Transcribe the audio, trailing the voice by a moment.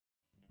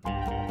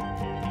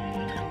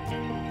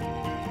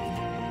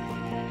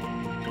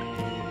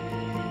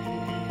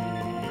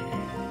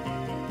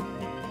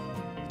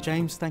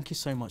James, thank you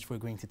so much for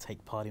agreeing to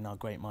take part in our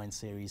Great Minds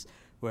series.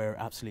 We're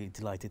absolutely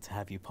delighted to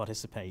have you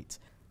participate.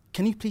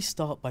 Can you please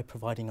start by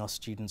providing our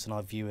students and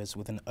our viewers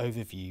with an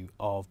overview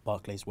of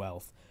Barclays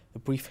Wealth, a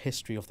brief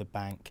history of the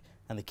bank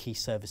and the key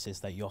services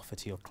that you offer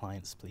to your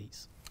clients,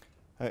 please?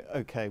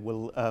 Okay,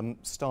 well,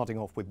 starting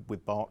off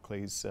with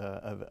Barclays,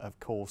 of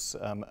course,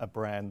 a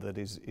brand that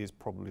is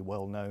probably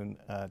well known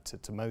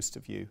to most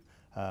of you.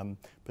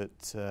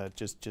 But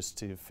just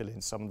to fill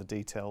in some of the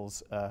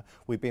details,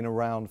 we've been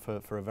around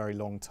for a very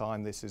long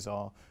time. This is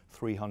our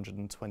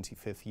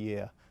 325th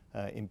year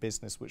in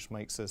business, which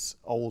makes us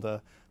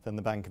older than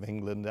the Bank of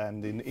England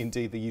and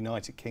indeed the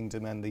United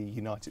Kingdom and the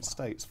United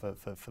States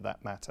for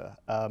that matter.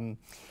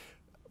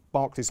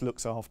 Barclays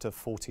looks after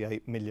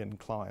 48 million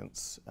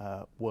clients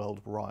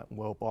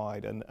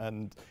worldwide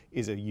and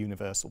is a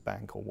universal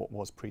bank, or what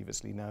was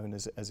previously known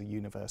as a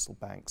universal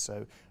bank.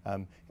 So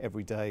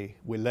every day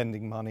we're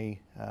lending money,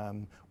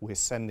 we're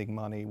sending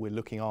money, we're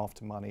looking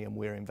after money, and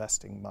we're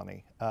investing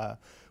money.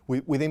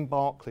 Within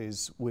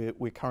Barclays,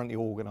 we're currently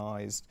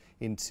organised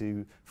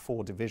into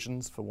 4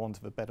 divisions, for want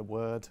of a better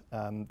word.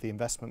 The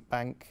investment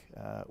bank,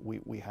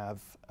 we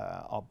have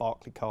our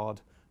Barclaycard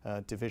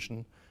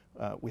division.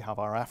 We have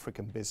our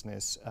African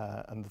business,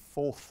 and the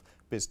 4th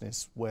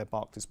business where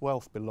Barclays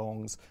Wealth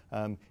belongs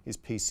is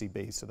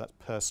PCB, so that's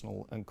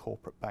personal and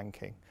corporate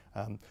banking,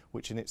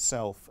 which in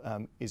itself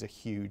is a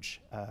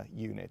huge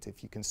unit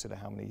if you consider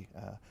how many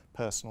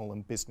personal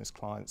and business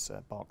clients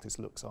Barclays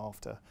looks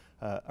after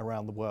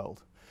around the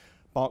world.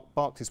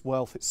 Barclays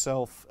Wealth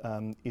itself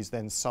is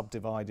then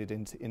subdivided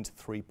into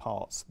 3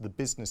 parts. The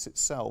business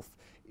itself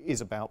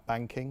is about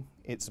banking,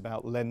 it's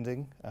about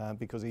lending,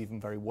 because even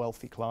very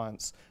wealthy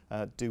clients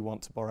do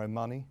want to borrow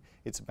money.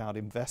 It's about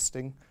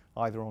investing,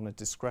 either on a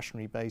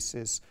discretionary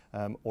basis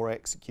or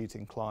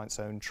executing clients'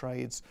 own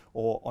trades,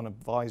 or on an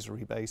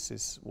advisory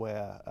basis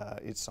where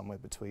it's somewhere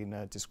between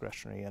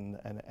discretionary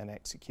and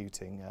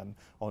executing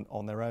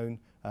on their own.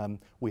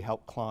 We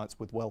help clients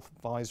with wealth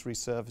advisory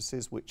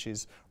services, which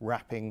is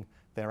wrapping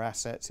their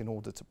assets in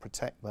order to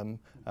protect them,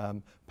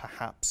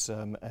 perhaps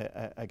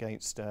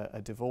against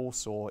a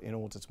divorce, or in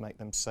order to make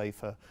them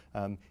safer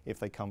if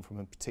they come from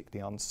a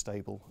particularly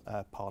unstable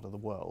part of the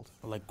world.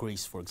 Like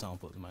Greece, for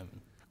example, at the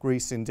moment.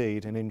 Greece,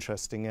 indeed, an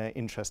interesting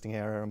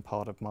area and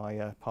part of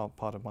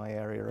my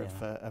area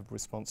of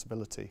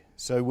responsibility.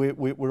 So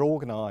we're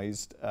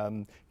organised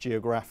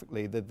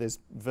geographically. That there's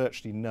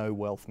virtually no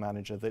wealth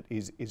manager that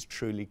is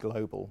truly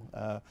global.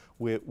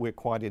 We're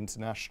quite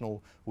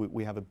international.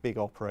 We have a big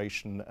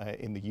operation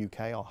in the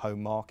UK, our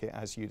home market,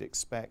 as you'd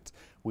expect.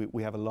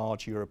 We have a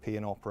large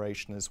European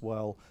operation as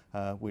well,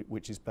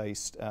 which is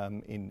based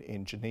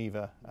in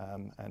Geneva,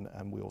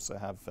 and we also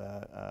have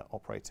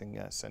operating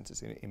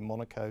centres in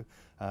Monaco.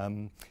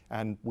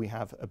 And we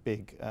have a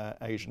big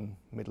Asian,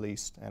 Middle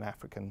East and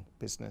African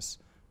business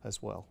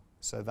as well.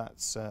 So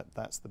that's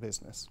the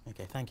business.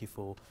 Okay, thank you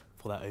for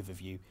that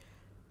overview.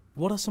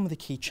 What are some of the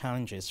key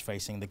challenges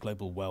facing the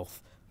global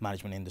wealth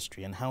management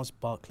industry, and how is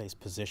Barclays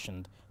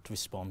positioned to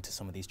respond to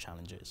some of these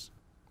challenges?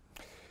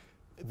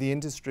 The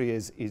industry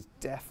is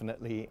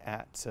definitely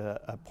at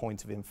a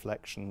point of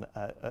inflection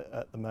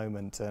at the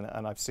moment,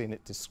 and I've seen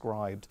it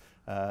described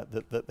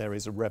that there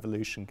is a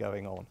revolution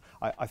going on.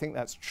 I think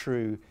that's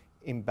true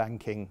in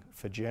banking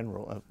for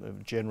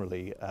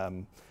generally,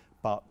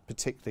 but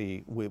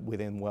particularly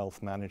within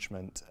wealth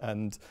management.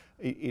 And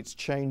it's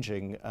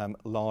changing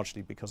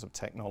largely because of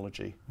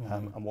technology,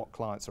 and what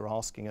clients are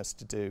asking us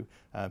to do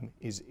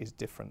is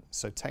different.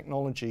 So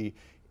technology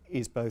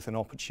is both an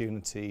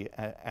opportunity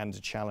and a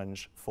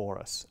challenge for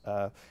us.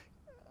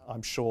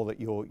 I'm sure that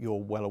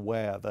you're well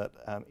aware that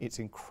it's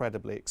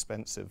incredibly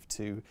expensive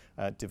to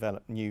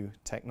develop new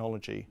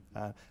technology,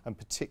 and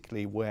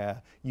particularly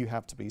where you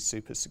have to be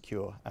super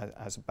secure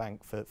as a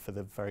bank for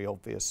the very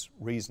obvious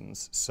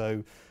reasons.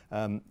 So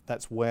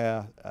that's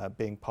where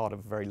being part of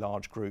a very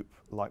large group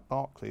like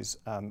Barclays,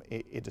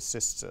 it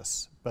assists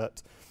us.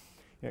 But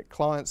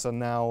clients are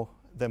now,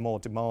 they're more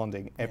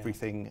demanding.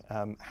 Everything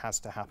has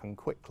to happen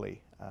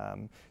quickly.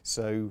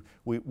 So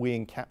we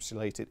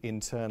encapsulate it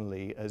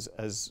internally as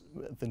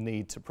the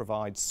need to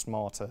provide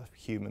smarter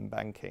human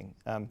banking.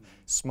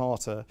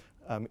 Smarter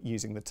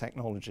using the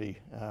technology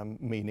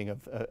meaning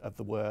of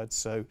the word.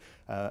 So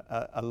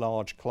a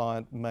large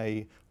client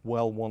may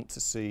well want to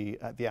see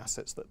the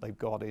assets that they've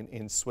got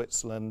in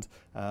Switzerland,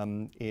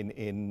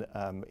 in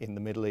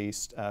the Middle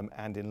East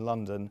and in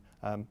London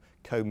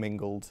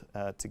commingled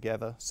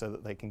together, so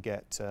that they can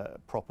get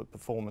proper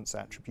performance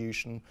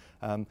attribution.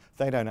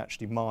 They don't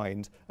actually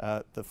mind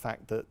the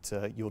fact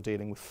that you're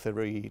dealing with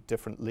 3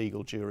 different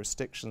legal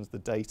jurisdictions, the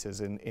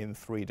data's in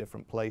 3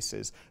 different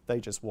places. They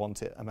just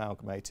want it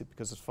amalgamated,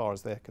 because as far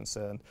as they're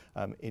concerned,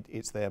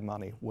 it's their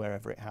money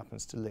wherever it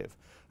happens to live.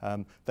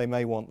 They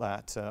may want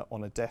that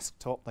on a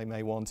desktop, they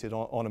may want it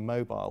on a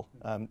mobile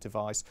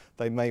device,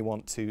 they may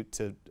want to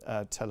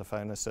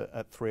telephone us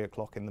at 3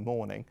 o'clock in the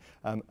morning,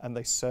 and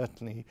they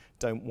certainly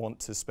don't want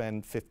to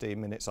spend 15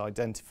 minutes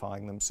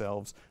identifying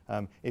themselves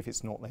if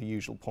it's not their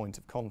usual point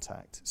of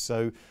contact.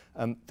 So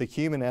the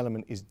human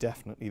element is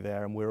definitely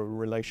there, and we're a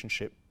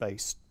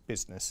relationship-based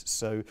business.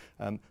 So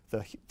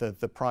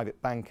the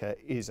private banker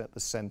is at the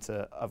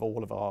centre of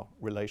all of our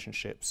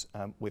relationships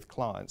with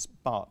clients,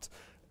 but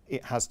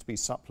it has to be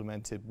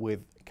supplemented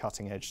with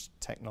cutting-edge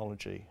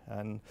technology.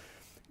 And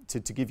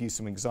to give you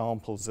some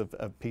examples of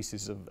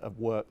pieces of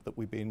work that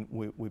we've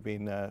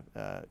been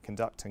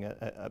conducting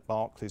at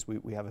Barclays,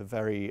 we have a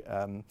very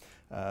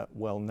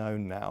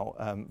well-known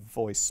now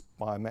voice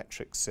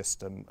biometric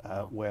system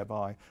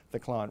whereby the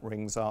client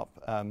rings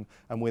up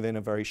and within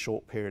a very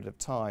short period of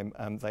time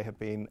they have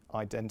been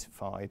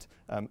identified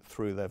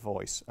through their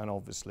voice, and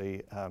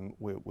obviously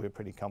we're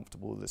pretty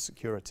comfortable with the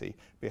security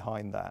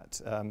behind that.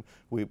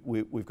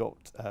 We've got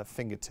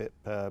fingertip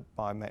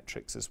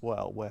biometrics as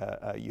well,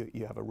 where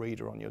you have a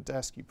reader on your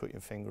desk, you put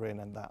your finger in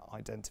and that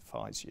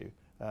identifies you.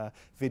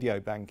 Video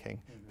banking,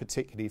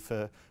 particularly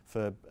for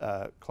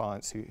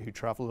clients who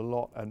travel a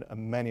lot, and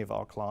many of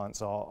our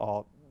clients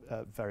are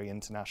very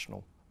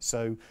international.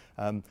 So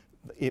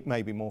it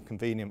may be more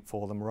convenient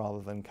for them,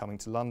 rather than coming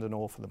to London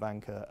or for the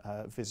banker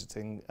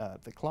visiting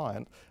the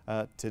client,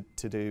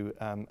 to do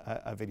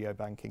a video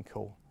banking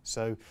call.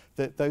 So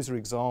those are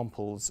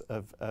examples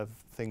of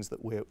things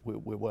that we're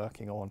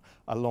working on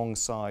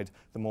alongside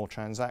the more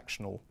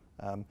transactional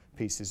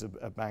pieces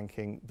of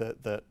banking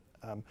that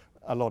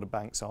a lot of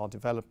banks are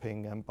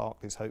developing, and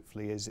Barclays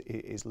hopefully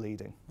is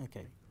leading.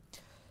 Okay.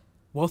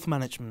 Wealth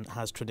management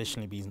has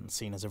traditionally been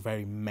seen as a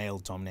very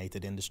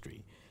male-dominated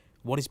industry.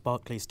 What is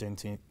Barclays doing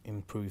to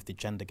improve the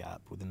gender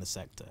gap within the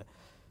sector?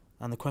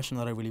 And the question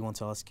that I really want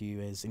to ask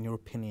you is, in your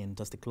opinion,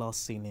 does the glass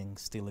ceiling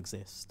still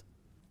exist?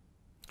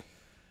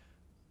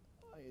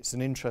 It's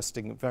an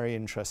interesting, very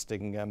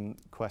interesting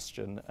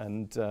question,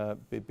 and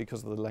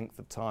because of the length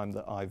of time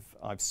that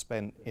I've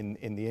spent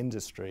in the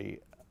industry,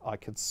 I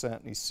could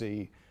certainly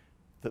see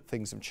that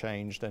things have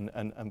changed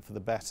and for the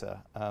better.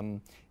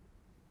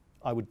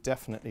 I would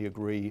definitely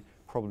agree,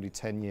 probably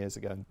 10 years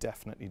ago and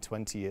definitely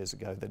 20 years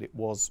ago, that it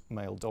was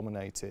male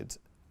dominated.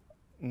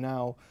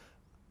 Now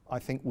I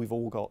think we've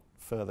all got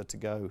further to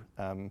go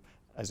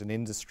as an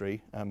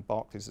industry.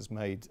 Barclays has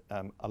made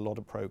a lot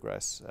of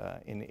progress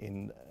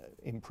in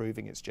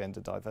improving its gender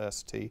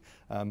diversity,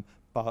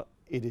 but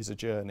it is a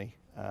journey,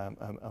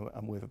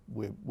 and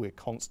we're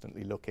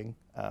constantly looking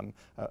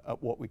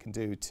at what we can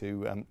do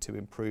to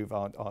improve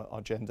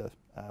our gender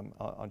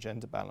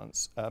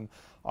balance.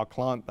 Our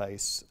client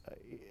base,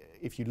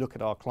 if you look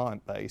at our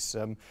client base,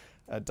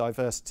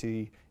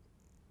 diversity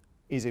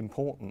is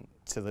important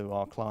to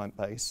our client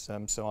base.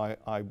 So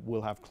I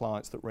will have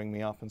clients that ring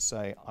me up and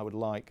say, I would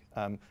like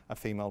a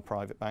female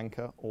private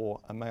banker or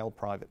a male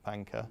private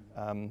banker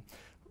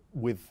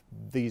with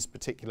these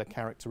particular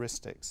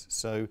characteristics.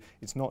 So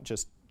it's not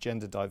just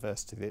gender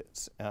diversity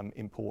that's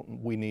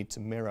important. We need to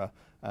mirror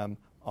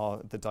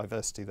the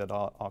diversity that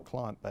our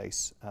client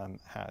base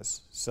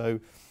has. So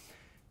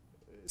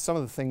some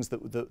of the things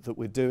that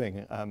we're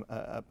doing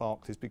at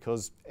Barclays,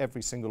 because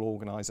every single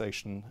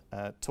organisation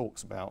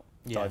talks about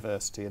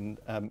diversity,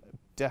 and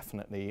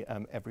definitely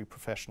every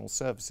professional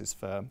services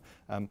firm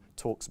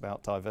talks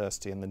about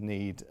diversity and the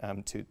need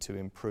to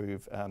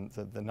improve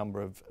the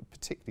number of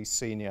particularly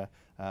senior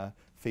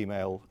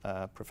female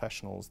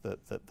professionals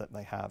that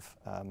they have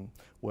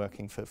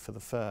working for the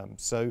firm.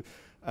 So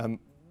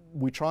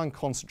we try and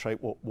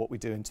concentrate what we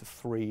do into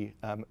three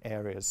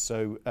areas.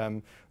 So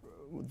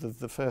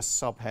the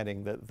first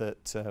subheading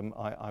that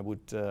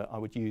I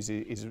would use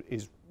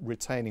is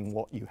retaining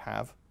what you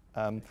have,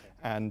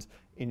 and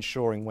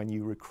ensuring when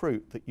you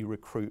recruit that you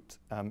recruit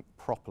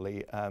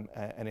properly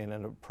and in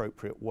an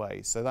appropriate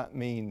way. So that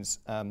means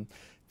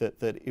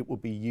that it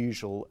would be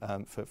usual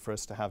for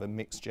us to have a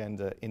mixed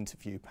gender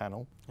interview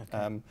panel,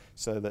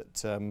 so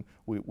that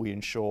we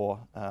ensure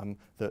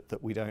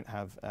that we don't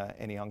have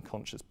any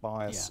unconscious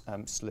bias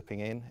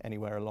slipping in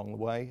anywhere along the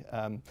way.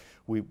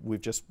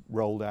 We've just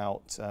rolled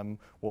out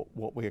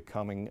what we're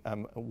calling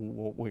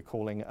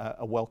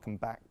a welcome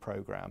back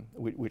program,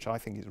 which I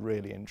think is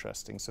really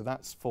interesting. So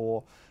that's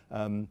for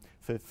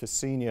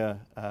senior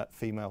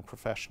female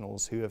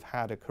professionals who have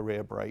had a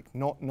career break,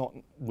 not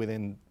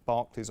within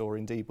Barclays or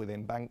indeed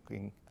within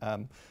banking,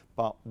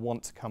 but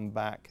want to come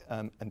back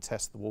and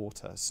test the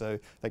water. So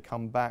they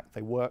come back,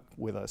 they work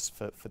with us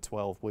for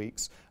 12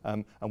 weeks,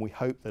 and we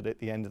hope that at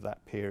the end of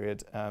that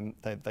period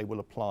they will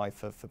apply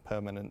for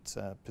permanent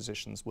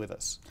positions with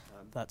us.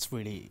 That's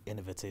really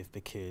innovative,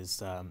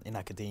 because in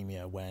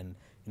academia, when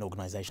in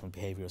organisational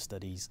behavioural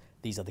studies,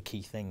 these are the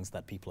key things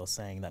that people are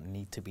saying that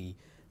need to be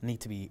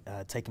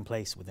taking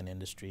place within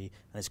industry,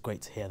 and it's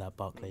great to hear that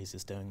Barclays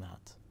is doing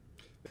that.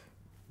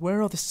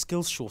 Where are the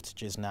skills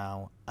shortages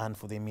now and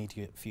for the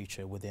immediate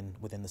future within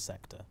the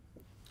sector?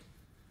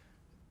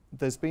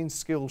 There's been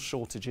skills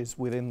shortages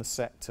within the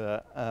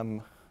sector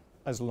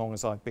as long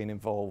as I've been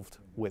involved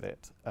with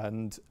it,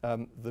 and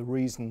the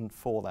reason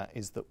for that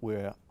is that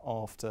we're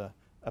after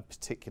a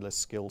particular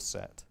skill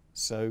set.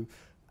 So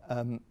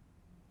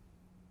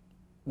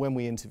when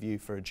we interview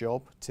for a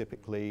job,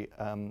 typically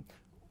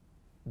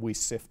we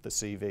sift the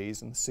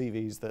CVs, and the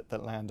CVs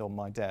that land on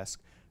my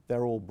desk,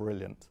 they're all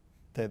brilliant.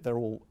 They're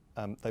all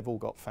they've all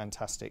got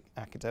fantastic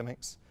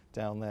academics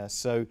down there,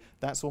 so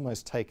that's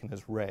almost taken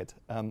as read.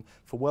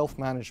 For wealth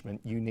management,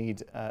 you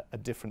need a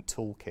different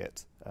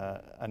toolkit,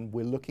 and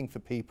we're looking for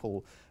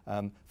people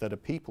that are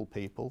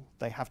people.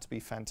 They have to be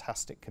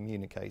fantastic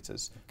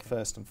communicators,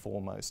 first and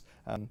foremost.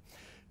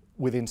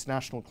 With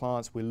international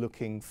clients, we're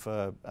looking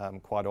for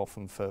quite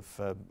often for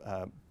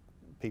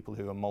people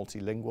who are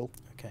multilingual.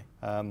 Okay.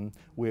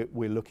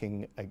 We're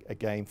looking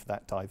again for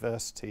that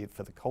diversity,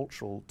 for the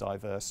cultural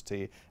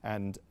diversity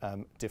and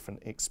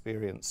different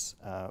experience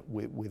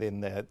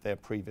within their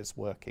previous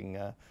working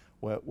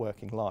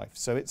life.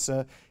 So it's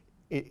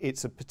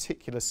a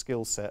particular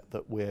skill set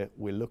that we're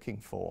looking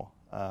for,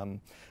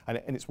 and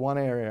it's one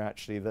area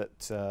actually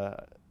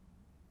that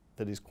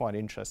is quite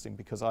interesting,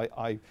 because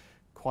I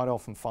quite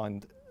often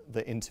find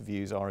that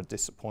interviews are a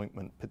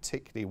disappointment,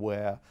 particularly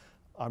where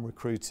I'm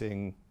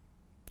recruiting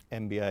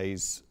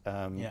MBAs,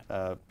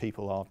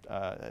 people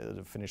that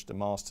have finished a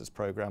master's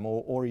program,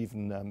 or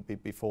even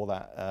before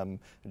that,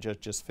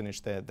 just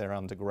finished their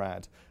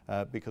undergrad,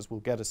 because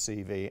we'll get a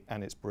CV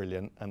and it's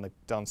brilliant and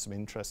they've done some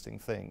interesting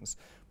things,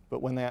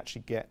 but when they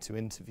actually get to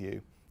interview,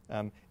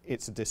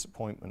 it's a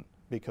disappointment,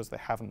 because they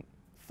haven't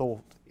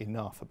thought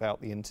enough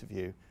about the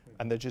interview,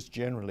 and they're just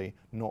generally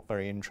not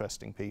very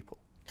interesting people.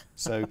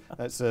 So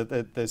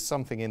there's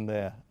something in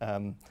there,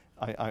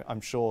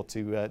 I'm sure,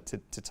 to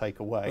take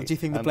away. Well, do you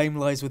think the blame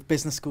lies with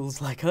business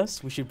schools like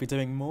us? We should be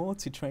doing more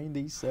to train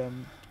these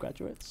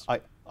graduates?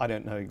 I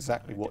don't know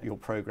exactly what your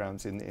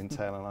programs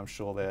entail, and I'm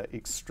sure they're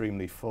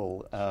extremely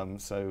full.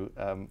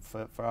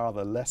 For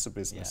other lesser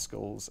business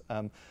schools,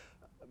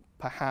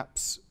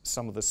 perhaps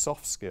some of the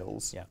soft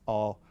skills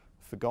are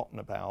forgotten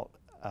about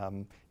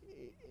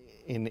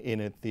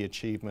in the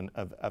achievement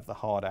of the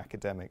hard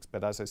academics.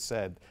 But as I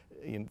said,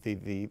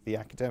 the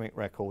academic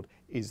record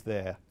is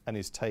there and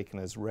is taken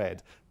as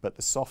read, but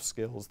the soft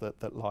skills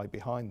that lie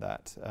behind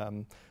that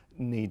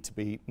need to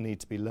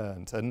be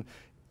learned. And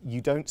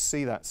you don't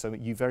see that, so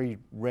you very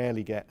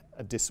rarely get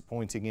a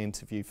disappointing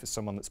interview for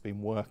someone that's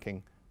been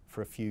working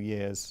for a few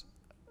years.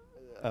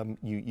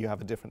 You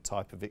have a different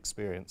type of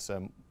experience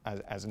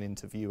as an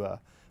interviewer,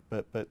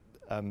 but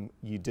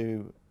you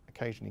do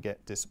occasionally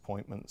get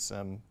disappointments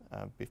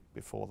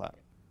before that.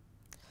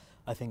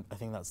 I think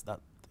that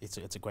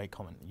it's a great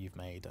comment that you've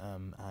made,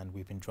 and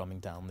we've been drumming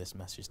down this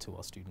message to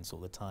our students all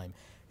the time.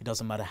 It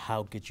doesn't matter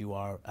how good you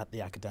are at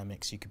the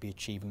academics, you could be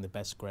achieving the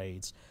best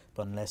grades,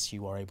 but unless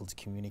you are able to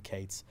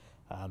communicate,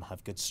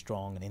 have good,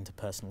 strong and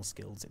interpersonal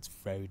skills, it's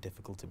very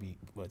difficult to be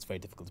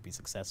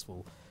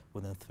successful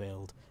within the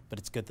field. But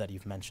it's good that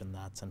you've mentioned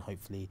that, and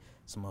hopefully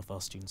some of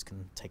our students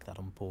can take that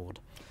on board.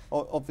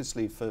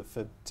 Obviously, for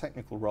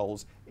technical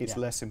roles, it's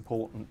less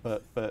important,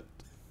 but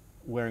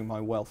wearing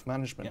my wealth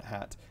management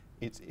hat,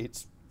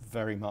 it's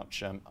very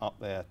much up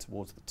there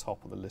towards the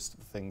top of the list of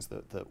the things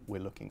that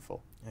we're looking for.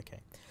 Okay,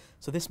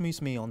 so this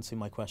moves me on to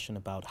my question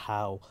about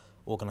how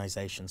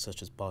organisations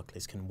such as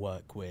Barclays can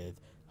work with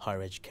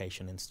higher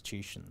education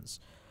institutions.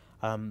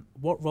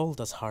 What role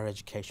does higher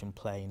education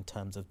play in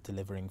terms of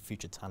delivering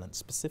future talent,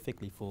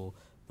 specifically for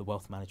the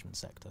wealth management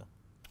sector?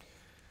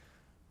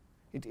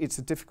 It's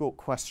a difficult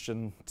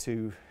question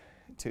to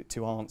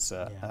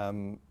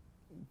answer.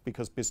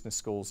 Because business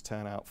schools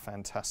turn out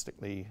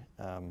fantastically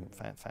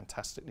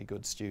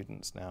good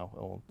students now,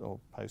 or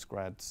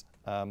postgrads,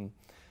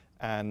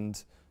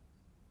 and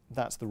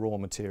that's the raw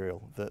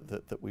material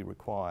that we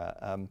require.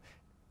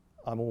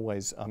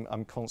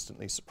 I'm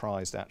constantly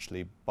surprised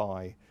actually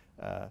by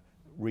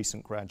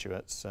recent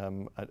graduates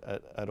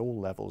at all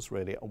levels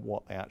really, at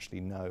what they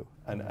actually know,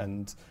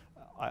 and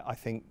I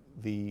think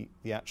the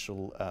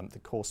actual the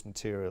course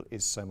material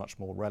is so much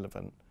more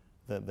relevant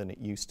than it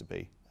used to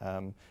be.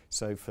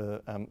 So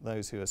for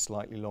those who are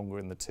slightly longer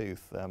in the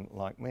tooth,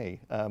 like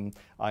me,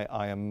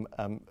 I am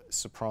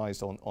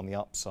surprised on the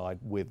upside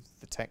with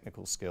the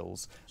technical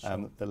skills,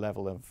 the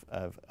level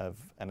of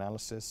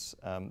analysis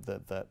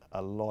that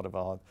a lot of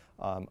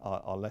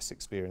our less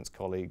experienced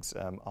colleagues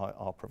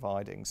are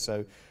providing.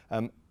 So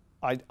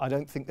I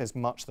don't think there's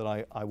much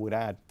that I would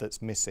add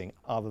that's missing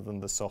other than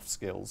the soft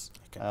skills,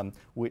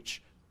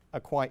 which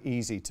are quite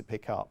easy to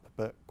pick up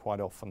but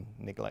quite often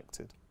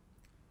neglected.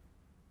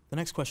 The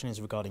next question is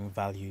regarding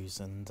values,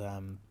 and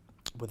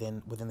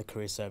within the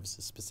career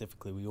services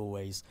specifically, we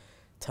always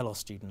tell our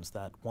students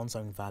that one's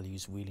own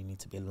values really need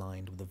to be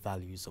aligned with the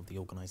values of the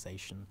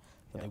organisation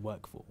that they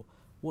work for.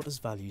 What does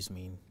values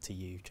mean to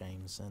you,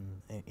 James,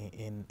 and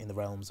in the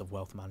realms of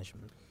wealth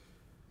management?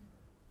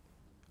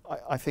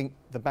 I think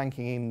the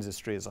banking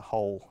industry as a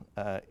whole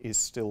is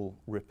still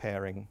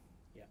repairing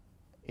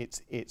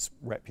its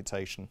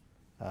reputation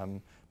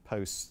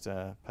post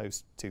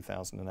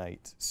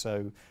 2008.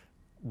 So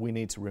we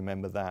need to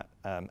remember that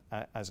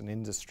as an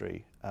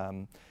industry,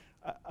 and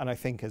I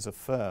think as a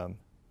firm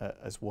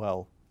as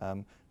well.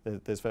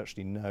 There's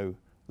virtually no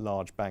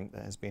large bank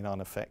that has been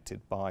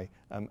unaffected by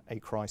a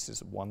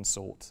crisis of one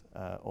sort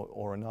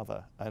or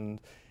another,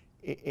 and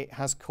it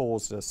has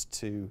caused us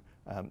to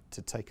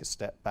take a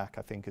step back,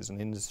 I think, as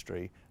an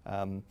industry,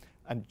 and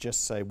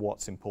just say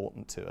what's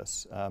important to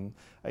us.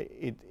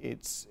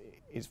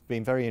 It's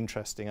been very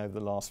interesting over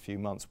the last few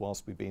months,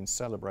 whilst we've been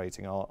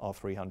celebrating our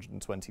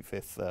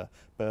 325th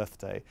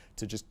birthday,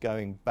 to just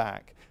going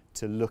back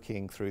to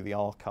looking through the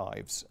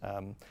archives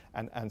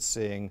and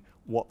seeing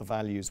what the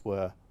values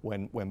were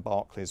when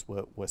Barclays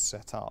were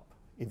set up.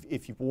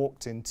 If you've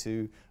walked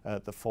into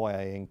the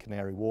foyer in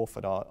Canary Wharf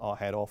at our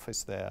head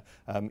office there,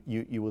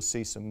 you will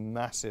see some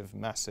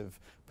massive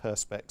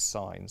perspex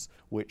signs,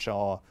 which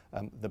are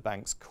the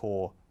bank's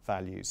core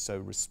values, so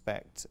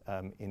respect,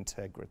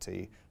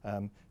 integrity,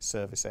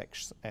 service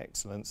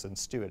excellence and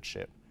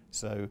stewardship.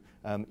 So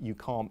you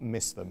can't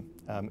miss them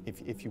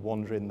if you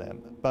wander in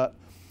them. But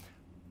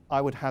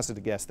I would hazard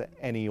a guess that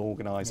any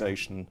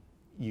organisation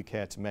you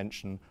care to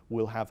mention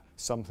will have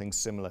something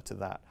similar to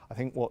that. I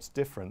think what's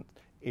different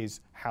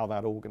is how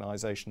that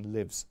organisation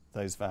lives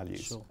those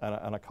values. Sure.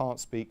 And I can't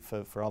speak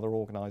for other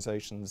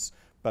organisations,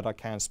 but I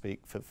can speak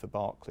for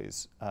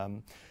Barclays.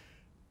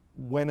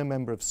 When a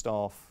member of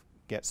staff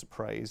gets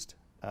appraised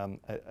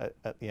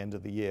at the end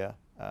of the year,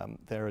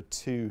 there are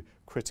two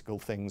critical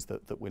things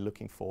that we're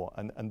looking for,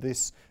 and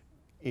this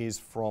is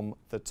from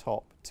the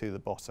top to the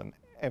bottom.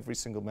 Every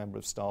single member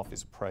of staff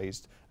is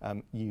appraised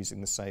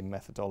using the same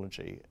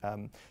methodology.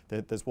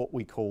 There's what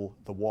we call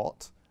the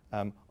what,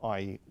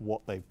 i.e.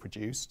 what they've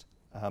produced,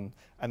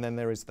 and then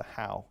there is the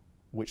how,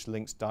 which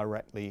links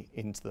directly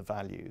into the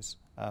values.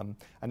 And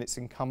it's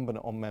incumbent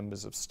on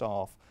members of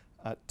staff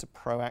to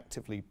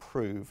proactively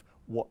prove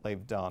what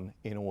they've done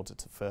in order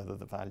to further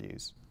the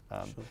values.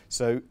 Sure.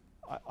 So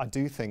I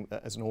do think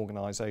that as an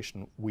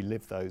organisation we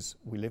live those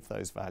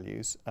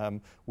values.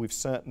 We've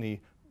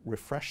certainly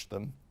refreshed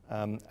them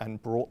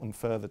and brought them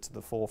further to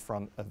the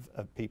forefront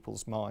of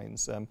people's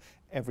minds.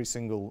 Every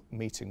single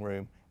meeting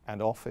room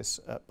and office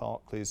at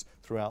Barclays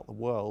throughout the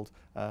world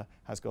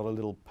has got a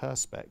little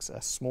perspex,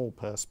 a small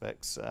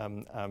perspex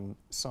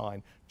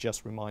sign,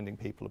 just reminding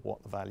people of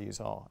what the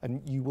values are.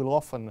 And you will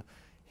often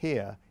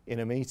hear in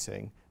a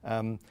meeting,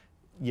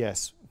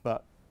 yes,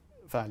 but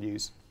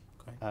values.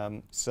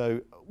 Okay.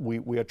 So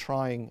we are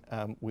trying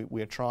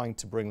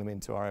to bring them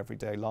into our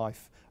everyday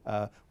life.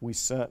 We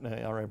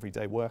certainly our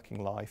everyday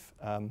working life,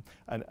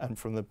 and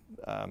from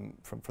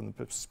the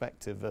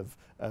perspective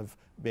of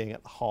being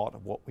at the heart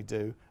of what we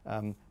do,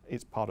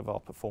 it's part of our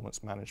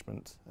performance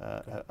management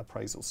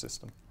appraisal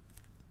system.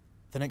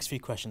 The next few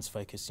questions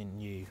focus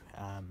on you.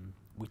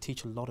 We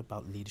teach a lot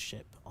about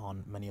leadership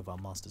on many of our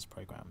master's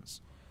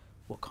programs.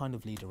 What kind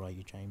of leader are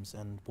you, James,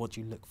 and what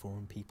do you look for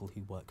in people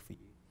who work for you?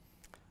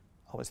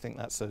 I always think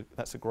that's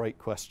a great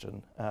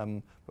question,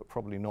 but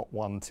probably not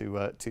one to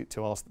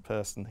ask the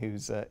person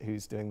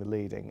who's doing the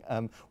leading.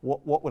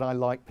 What would I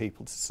like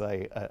people to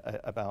say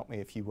about me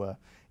if you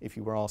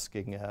were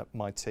asking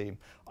my team?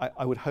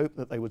 I would hope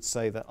that they would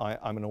say that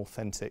I'm an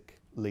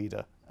authentic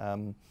leader.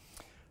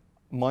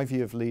 My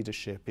view of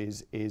leadership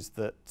is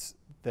that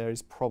there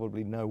is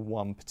probably no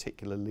one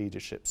particular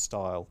leadership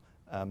style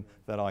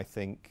that I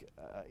think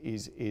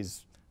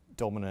is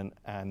dominant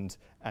and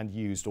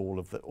used all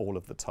of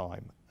the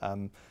time.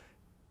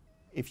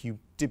 If you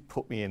did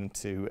put me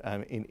into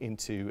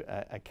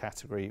a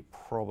category,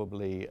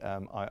 probably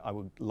I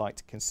would like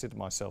to consider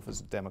myself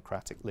as a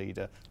democratic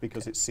leader,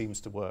 because it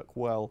seems to work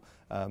well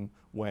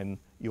when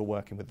you're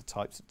working with the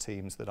types of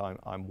teams that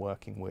I'm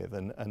working with,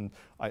 and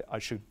I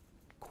should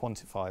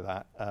quantify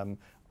that.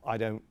 I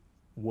don't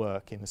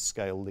work in a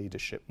scale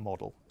leadership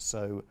model,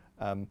 so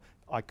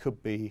I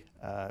could be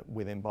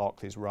within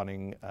Barclays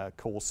running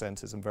call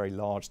centres and very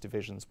large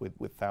divisions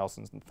with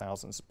thousands and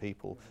thousands of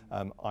people.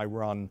 I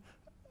run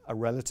a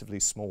relatively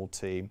small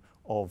team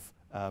of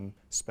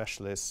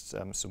specialists,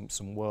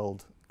 some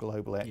world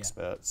global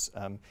experts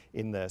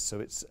in there. So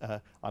it's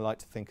I like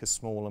to think a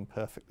small and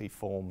perfectly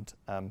formed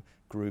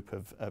group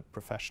of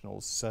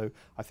professionals. So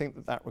I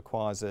think that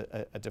requires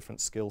a different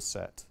skill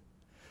set.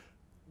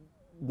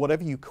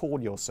 Whatever you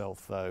call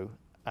yourself, though,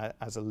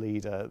 as a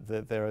leader,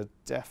 there are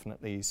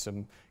definitely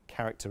some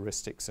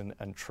characteristics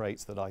and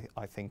traits that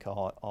I think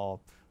are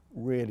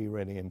really,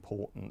 really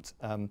important.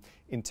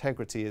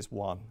 Integrity is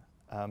one.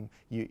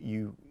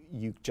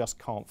 You just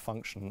can't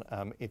function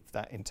if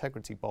that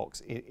integrity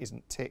box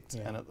isn't ticked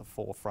and at the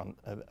forefront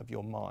of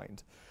your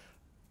mind.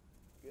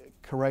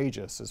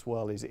 Courageous as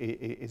well is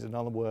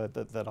another word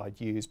that I'd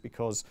use,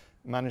 because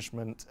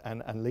management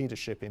and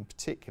leadership in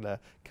particular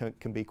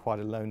can be quite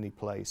a lonely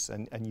place,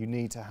 and you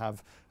need to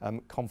have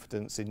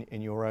confidence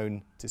in your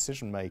own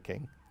decision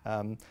making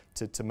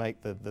to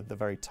make the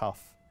very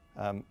tough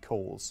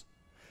calls.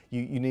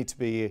 You need to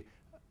be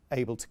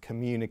able to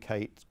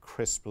communicate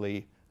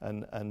crisply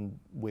and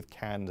with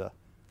candour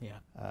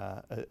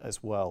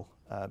as well,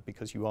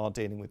 because you are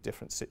dealing with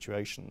different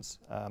situations.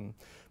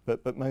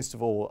 But most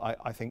of all,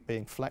 I think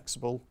being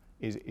flexible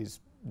is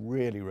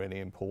really, really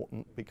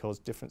important, because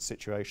different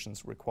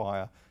situations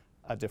require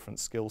a different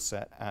skill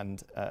set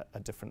and a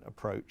different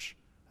approach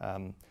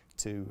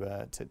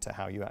to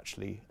how you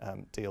actually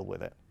deal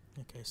with it.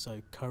 Okay,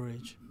 so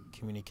courage,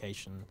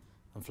 communication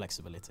and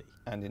flexibility.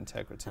 And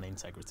integrity. And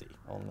integrity.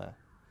 On there.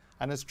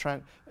 And as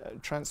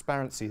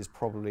transparency is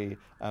probably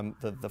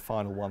the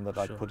final one that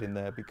I'd put in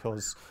there,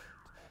 because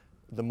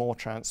the more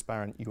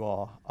transparent you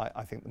are,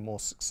 I think the more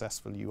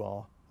successful you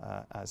are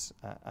as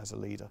a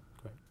leader.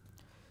 Great.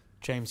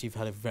 James, you've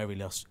had a very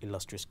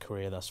illustrious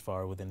career thus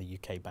far within the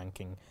UK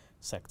banking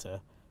sector.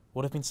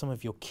 What have been some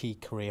of your key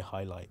career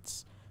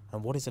highlights,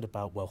 and what is it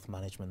about wealth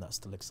management that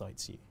still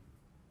excites you?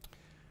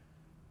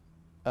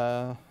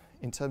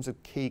 In terms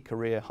of key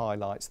career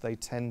highlights, they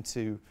tend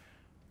to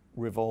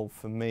revolve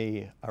for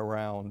me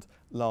around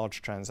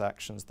large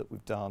transactions that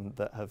we've done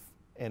that have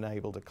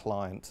enabled a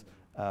client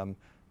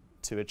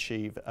to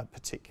achieve a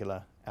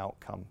particular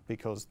outcome,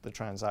 because the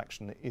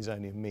transaction is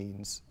only a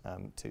means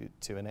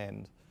to an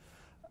end.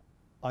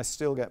 I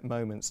still get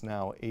moments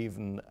now,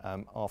 even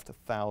after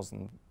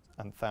thousands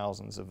and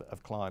thousands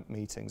of client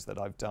meetings that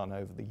I've done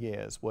over the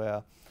years,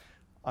 where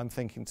I'm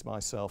thinking to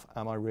myself,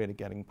 am I really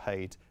getting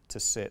paid to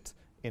sit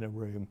in a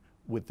room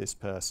with this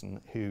person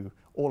who,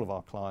 all of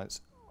our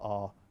clients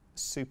are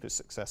super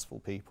successful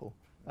people.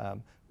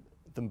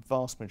 The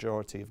vast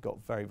majority have got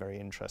very, very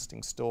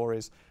interesting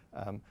stories.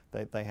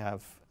 They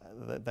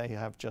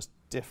have just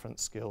different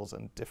skills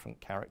and different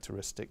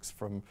characteristics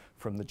from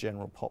the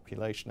general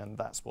population, and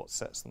that's what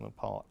sets them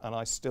apart. And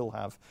I still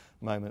have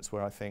moments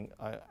where I think,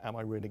 am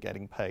I really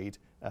getting paid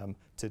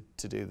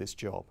to do this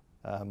job?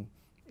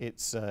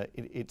 It's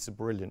a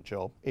brilliant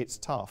job. It's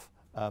tough,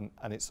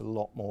 and it's a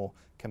lot more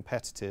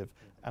competitive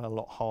and a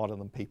lot harder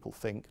than people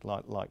think,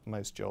 like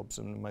most jobs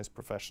and most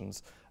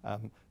professions,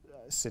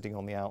 sitting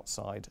on the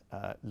outside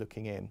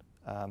looking in.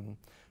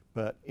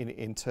 But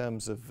in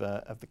terms of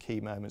the key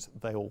moments,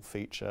 they all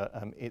feature,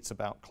 it's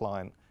about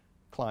client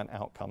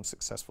outcomes,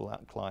 successful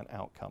client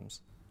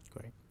outcomes.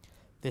 Great.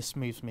 This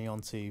moves me on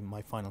to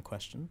my final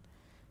question.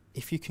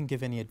 If you can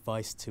give any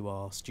advice to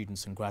our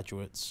students and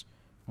graduates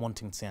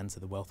wanting to enter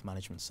the wealth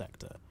management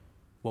sector,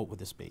 what would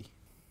this be?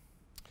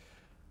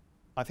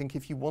 I think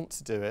if you want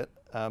to do it,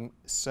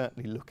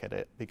 certainly look at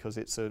it, because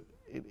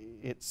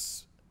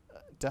it's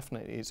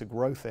definitely a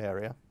growth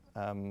area.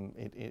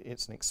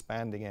 It's an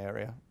expanding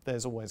area.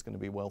 There's always going to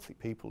be wealthy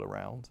people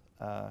around.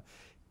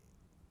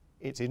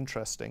 It's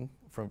interesting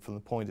from the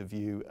point of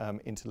view,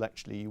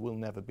 intellectually you will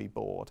never be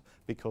bored,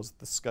 because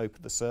the scope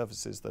of the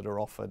services that are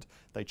offered,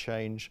 they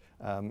change.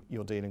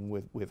 You're dealing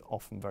with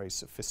often very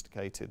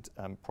sophisticated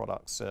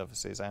products,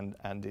 services,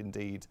 and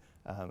indeed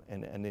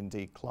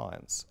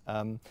clients.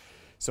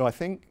 So I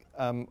think,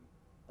 and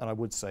I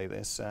would say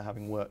this,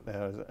 having worked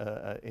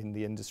there in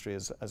the industry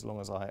as long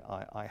as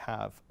I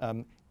have,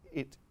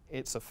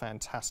 it's a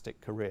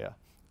fantastic career.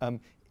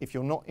 If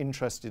you're not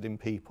interested in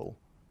people,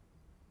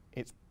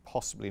 it's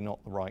possibly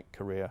not the right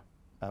career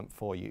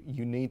for you.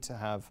 You need to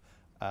have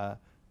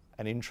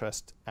an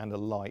interest and a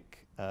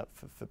like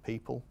for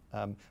people.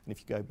 And if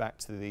you go back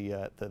to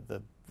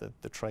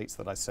the traits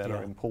that I said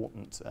are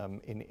important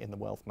in the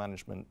wealth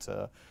management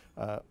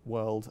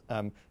world,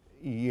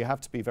 you have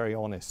to be very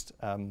honest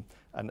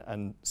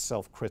and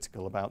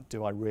self-critical about,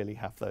 do I really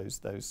have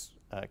those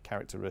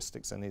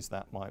characteristics, and is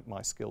that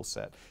my skill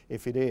set?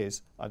 If it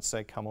is, I'd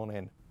say come on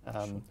in.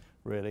 Sure.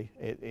 Really,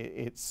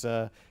 it's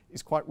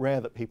quite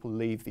rare that people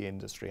leave the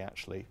industry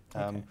actually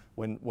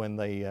when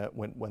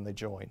they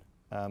join.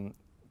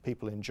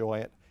 People enjoy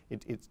it.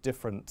 It's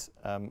different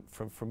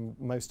from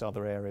most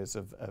other areas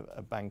of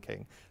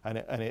banking,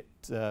 and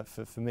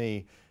for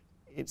me,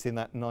 it's in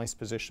that nice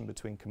position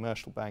between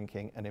commercial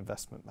banking and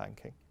investment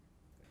banking.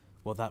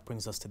 Well, that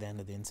brings us to the end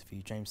of the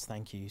interview. James,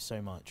 thank you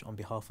so much. On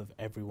behalf of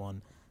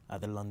everyone at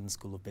the London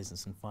School of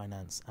Business and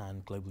Finance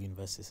and Global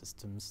University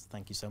Systems,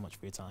 thank you so much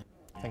for your time.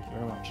 Thank you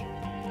very much.